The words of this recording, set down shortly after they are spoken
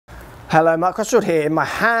Hello, Mark Crossfield here. In my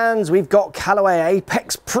hands, we've got Callaway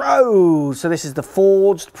Apex Pro. So this is the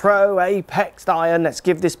forged Pro Apex iron. Let's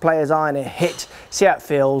give this player's iron a hit, see how it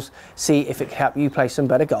feels, see if it can help you play some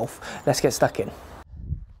better golf. Let's get stuck in.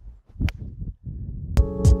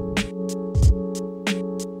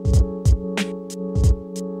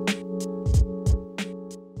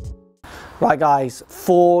 Right guys,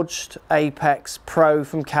 forged Apex Pro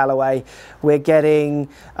from Callaway. We're getting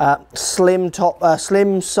slim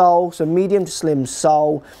sole, so medium to slim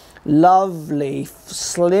sole. Lovely,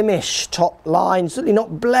 slimish top line, certainly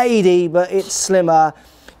not bladey, but it's slimmer.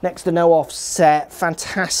 Next to no offset,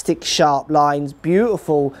 fantastic sharp lines,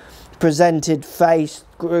 beautiful presented face,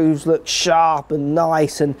 grooves look sharp and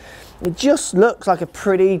nice, and it just looks like a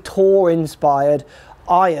pretty tour inspired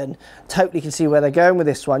iron. Totally can see where they're going with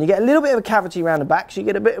this one. You get a little bit of a cavity around the back, so you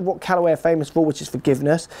get a bit of what Callaway are famous for, which is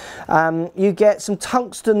forgiveness. You get some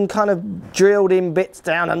tungsten kind of drilled in bits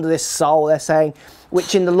down under this sole, they're saying,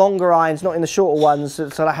 which in the longer irons, not in the shorter ones, so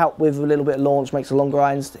that'll help with a little bit of launch, makes the longer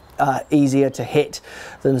irons easier to hit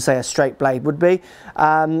than say a straight blade would be.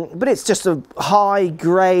 But it's just a high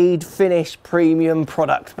grade finished premium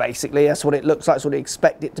product basically. That's what it looks like, that's what you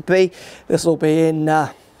expect it to be. This will be in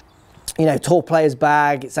you know, tour players'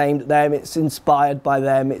 bag. It's aimed at them, it's inspired by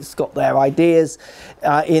them, it's got their ideas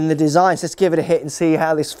in the design. So let's give it a hit and see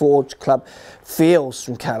how this forged club feels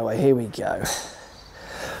from Callaway. Here we go.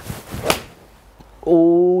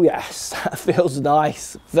 Oh yes, that feels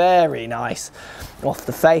nice, very nice. Off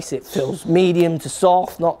the face it feels medium to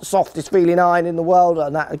soft, not the softest feeling iron in the world,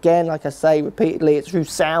 and that again, like I say repeatedly, it's through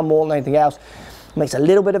sound more than anything else. Makes a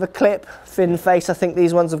little bit of a clip, thin face I think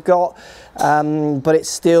these ones have got, but it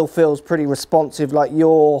still feels pretty responsive, like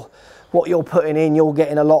what you're putting in, you're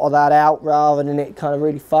getting a lot of that out rather than it kind of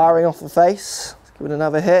really firing off the face. Let's give it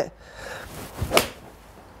another hit.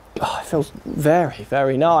 Oh, it feels very,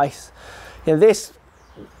 very nice. You know, this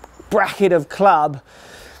bracket of club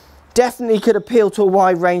definitely could appeal to a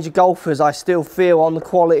wide range of golfers, I still feel, on the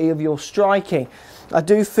quality of your striking. I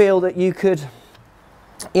do feel that you could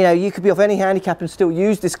be off any handicap and still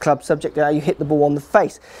use this club, subject to how you hit the ball on the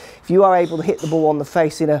face. If you are able to hit the ball on the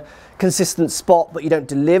face in a consistent spot, but you don't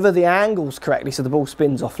deliver the angles correctly so the ball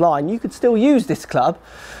spins offline, you could still use this club,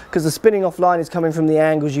 because the spinning offline is coming from the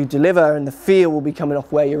angles you deliver, and the feel will be coming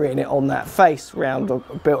off where you're in it on that face, built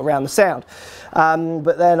around the sound.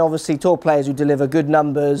 But then obviously tour players who deliver good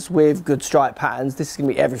numbers with good strike patterns, this is going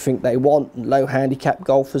to be everything they want. Low handicap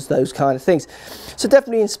golfers, those kind of things. So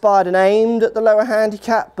definitely inspired and aimed at the lower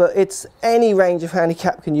handicap, but it's any range of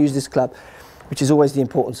handicap can use this club, which is always the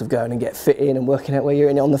importance of going and get fit in and working out where you're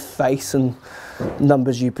in it on the face and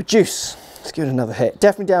numbers you produce. Let's give it another hit.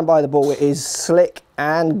 Definitely down by the ball, it is slick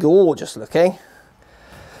and gorgeous looking.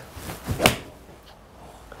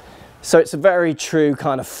 So it's a very true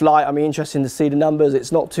kind of flight. I'm interested to see the numbers.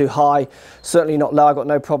 It's not too high, certainly not low. I've got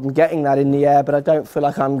no problem getting that in the air, but I don't feel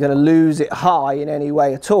like I'm going to lose it high in any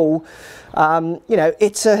way at all. You know,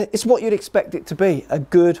 it's what you'd expect it to be. A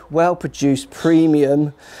good, well-produced,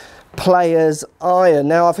 premium player's iron.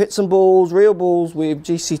 Now I've hit some balls, real balls, with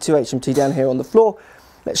GC2 HMT down here on the floor.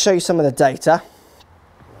 Let's show you some of the data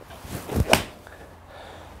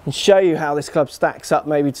and show you how this club stacks up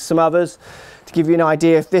maybe to some others, to give you an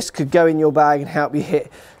idea if this could go in your bag and help you hit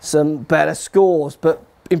some better scores. But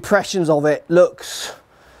impressions of it, looks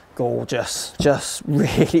gorgeous, just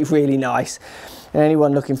really, really nice. And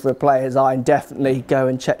anyone looking for a player's iron, definitely go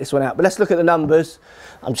and check this one out. But let's look at the numbers.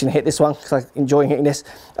 I'm just going to hit this one because I'm enjoying hitting this,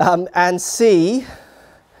 and see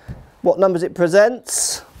what numbers it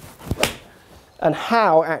presents and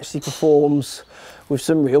how it actually performs with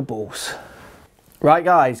some real balls. Right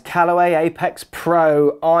guys, Callaway Apex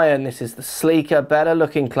Pro iron. This is the sleeker, better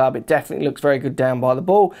looking club. It definitely looks very good down by the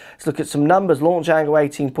ball. Let's look at some numbers. Launch angle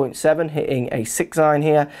 18.7, hitting a 6 iron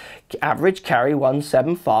here. Average carry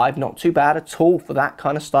 175, not too bad at all for that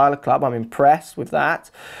kind of style of club. I'm impressed with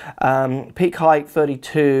that. Peak height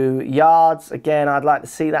 32 yards. Again, I'd like to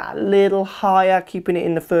see that a little higher, keeping it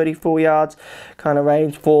in the 34 yards kind of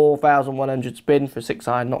range. 4,100 spin for 6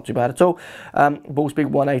 iron, not too bad at all. Ball speed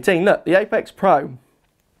 118. Look, the Apex Pro,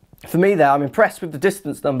 for me there, I'm impressed with the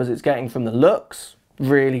distance numbers it's getting from the looks.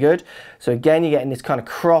 Really good. So again, you're getting this kind of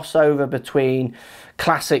crossover between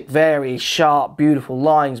classic, very sharp, beautiful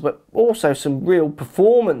lines, but also some real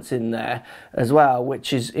performance in there as well,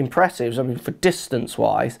 which is impressive, I mean, for distance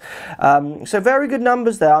wise. So very good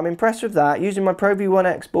numbers there. I'm impressed with that. Using my Pro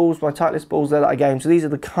V1X balls, my Titleist balls there that I game. So these are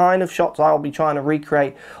the kind of shots I'll be trying to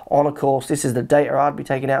recreate on a course. This is the data I'd be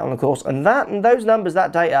taking out on the course, and those numbers,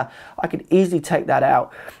 that data, I could easily take that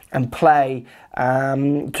out and play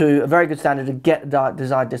to a very good standard to get the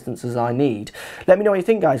desired distances I need. Let me know what you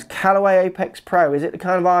think, guys. Callaway Apex Pro, is it the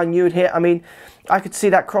kind of iron you would hit? I mean, I could see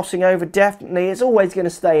that crossing over, definitely. It's always going to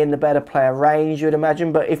stay in the better player range, you would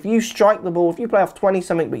imagine, but if you strike the ball, if you play off 20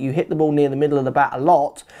 something but you hit the ball near the middle of the bat a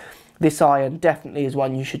lot, this iron definitely is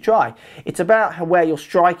one you should try. It's about where you're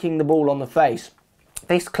striking the ball on the face.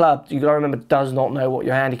 This club, you've got to remember, does not know what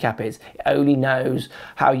your handicap is. It only knows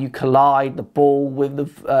how you collide the ball with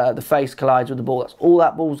the face collides with the ball. That's all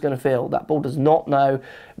that ball's going to feel. That ball does not know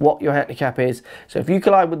what your handicap is. So if you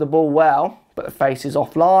collide with the ball well, but the face is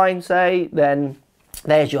offline, say, then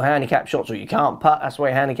there's your handicap shot. So you can't putt, that's why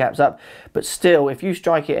your handicap's up. But still, if you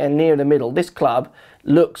strike it in near the middle, this club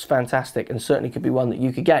looks fantastic and certainly could be one that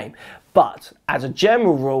you could game. But as a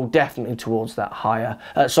general rule, definitely towards that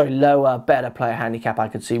lower, better player handicap, I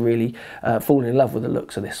could see really falling in love with the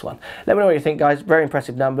looks of this one. Let me know what you think, guys. Very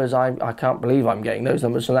impressive numbers. I can't believe I'm getting those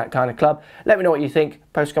numbers from that kind of club. Let me know what you think.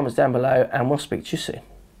 Post comments down below and we'll speak to you soon.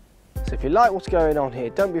 So if you like what's going on here,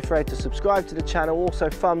 don't be afraid to subscribe to the channel. Also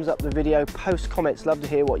thumbs up the video, post comments. Love to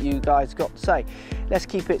hear what you guys got to say. Let's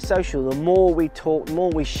keep it social. The more we talk, the more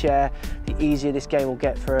we share, the easier this game will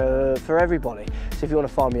get for everybody. So if you want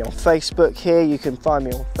to find me on Facebook here, you can find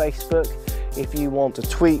me on Facebook. If you want to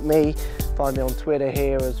tweet me, find me on Twitter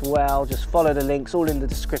here as well. Just follow the links, all in the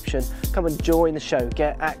description. Come and join the show.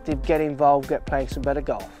 Get active, get involved, get playing some better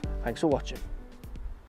golf. Thanks for watching.